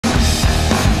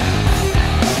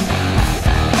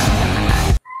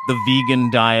the vegan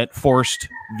diet, forced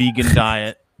vegan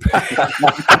diet.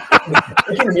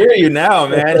 I can hear you now,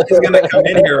 man. She's gonna come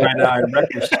in here right now and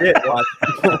wreck your shit.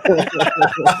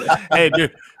 Hey,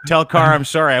 dude, tell Cara I'm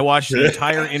sorry. I watched the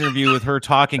entire interview with her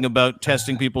talking about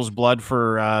testing people's blood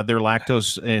for their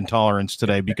lactose intolerance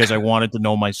today because I wanted to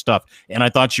know my stuff, and I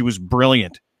thought she was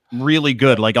brilliant, really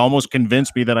good. Like almost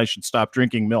convinced me that I should stop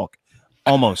drinking milk,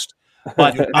 almost.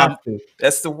 But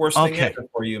that's the worst thing ever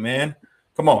for you, man.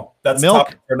 Come on, that's milk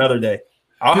topic for another day.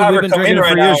 I'll Dude, have we've her been come in drinking it right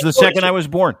for now. years. The second I was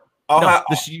born.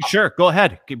 Sure, go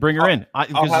ahead. Bring her in.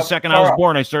 Because the second I was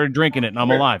born, I started drinking it, and I'm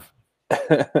alive.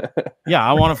 Yeah,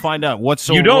 I want to find out what's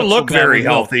so. You don't what's look so very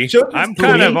healthy. I'm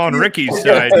kind of on Ricky's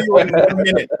side. In 1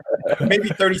 minute, maybe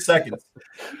 30 seconds.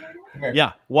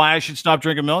 Yeah, why I should stop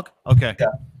drinking milk? Okay,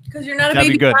 because you're not a that'd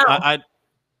baby be good. cow.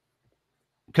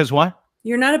 Because what?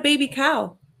 You're not a baby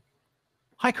cow.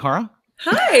 Hi, Cara.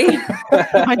 Hi.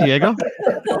 Hi, Diego.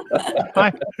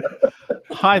 Hi.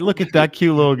 Hi, look at that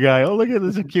cute little guy. Oh, look at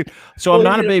this, cute. So I'm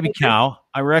not a baby cow.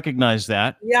 I recognize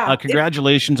that. Yeah.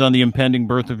 Congratulations on the impending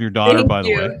birth of your daughter, by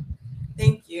the way.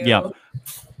 Thank you. Yeah.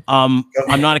 I'm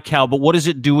not a cow, but what is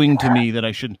it doing to me that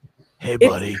I should? Hey,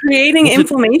 buddy. It's creating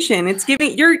inflammation. It's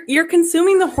giving you're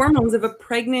consuming the hormones of a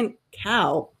pregnant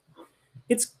cow.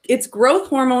 It's growth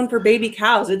hormone for baby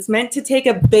cows. It's meant to take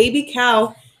a baby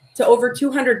cow to over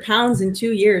 200 pounds in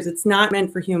 2 years. It's not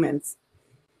meant for humans.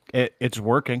 It's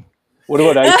working. What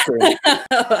about ice cream?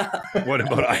 What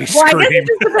about ice Well, I guess cream? it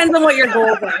just depends on what your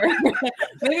goals are.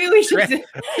 Maybe we should.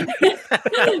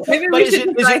 Maybe we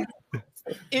should.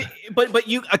 But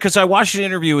you, because I watched an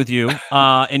interview with you,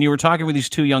 and you were talking with these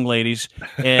two young ladies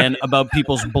and about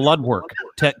people's blood work,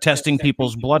 testing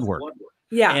people's blood work.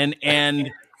 Yeah.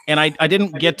 And I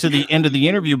didn't get to the end of the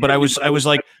interview, but I was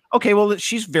like, okay, well,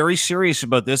 she's very serious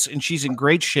about this, and she's in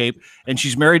great shape, and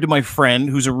she's married to my friend,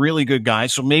 who's a really good guy,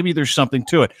 so maybe there's something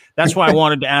to it. That's why I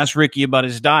wanted to ask Ricky about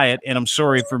his diet, and I'm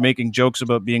sorry for making jokes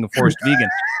about being a forced vegan.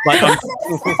 But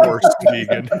Forced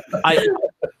vegan.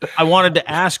 I wanted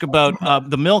to ask about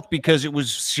the milk because it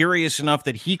was serious enough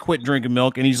that he quit drinking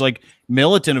milk, and he's like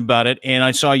militant about it, and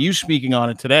I saw you speaking on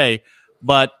it today,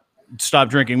 but stop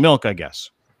drinking milk, I guess.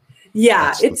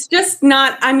 Yeah, it's just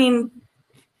not, I mean,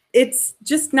 it's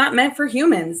just not meant for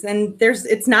humans, and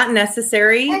it's not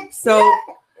necessary. So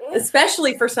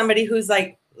especially for somebody who's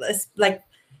like, I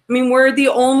mean, we're the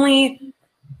only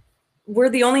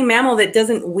mammal that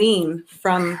doesn't wean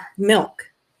from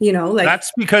milk, you know, like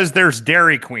That's because there's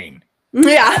Dairy Queen.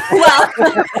 yeah, well,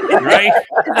 Right?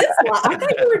 I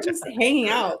thought you were just hanging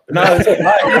out. No,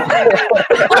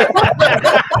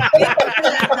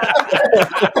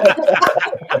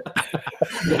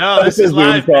 No, this is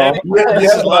live, baby. you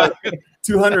have like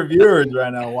 200 viewers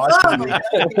right now watching.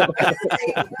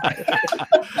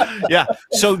 Yeah.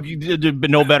 So you did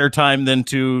no better time than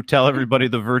to tell everybody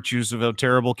the virtues of how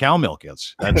terrible cow milk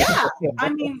is. That's, I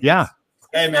mean, yeah. It's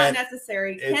Hey, man, not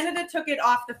necessary. Canada took it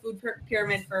off the food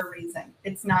pyramid for a reason.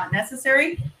 It's not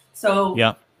necessary. So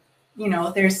Yeah. you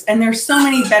know, there's so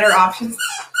many better options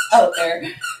out there.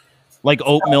 Like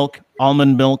oat milk,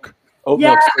 almond milk. Oat Yeah,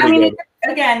 milk's I pretty mean,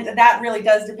 good. again, that really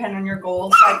does depend on your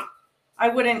goals. Like, I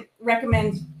wouldn't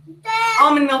recommend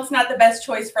almond milk's not the best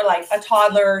choice for like a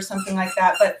toddler or something like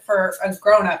that, but for a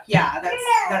grown up, yeah,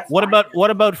 that's What fine.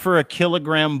 about for a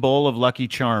kilogram bowl of Lucky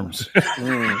Charms? I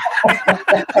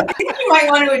think you might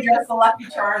want to address the Lucky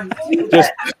Charms too.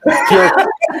 Just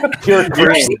pure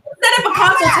cream. Set up a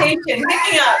consultation. Hit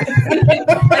me up.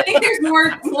 I think there's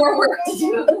more work to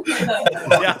do.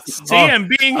 Yeah. See, I'm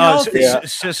being healthy.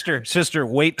 Sister,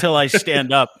 wait till I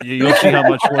stand up. You'll see how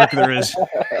much work there is.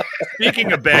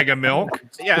 Speaking of bag of milk.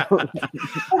 Yeah.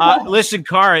 Listen,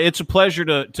 Cara, it's a pleasure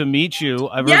to meet you.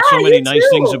 I've heard Yeah, so many you nice too.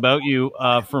 things about you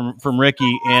from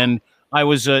Ricky, and I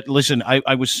was listen.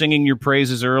 I was singing your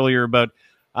praises earlier about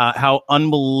how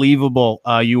unbelievable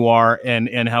you are,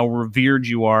 and how revered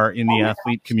you are in the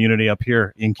athlete community up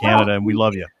here in Canada, and we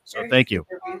love you. So thank you.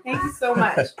 Thank you so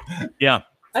much. Yeah.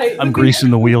 I'm greasing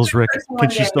the wheels, Rick. Can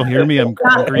she still hear me? I'm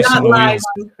greasing the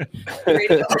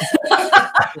wheels.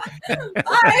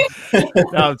 Bye.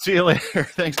 No, see you later.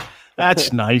 Thanks.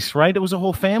 That's nice, right? It was a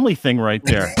whole family thing right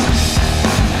there.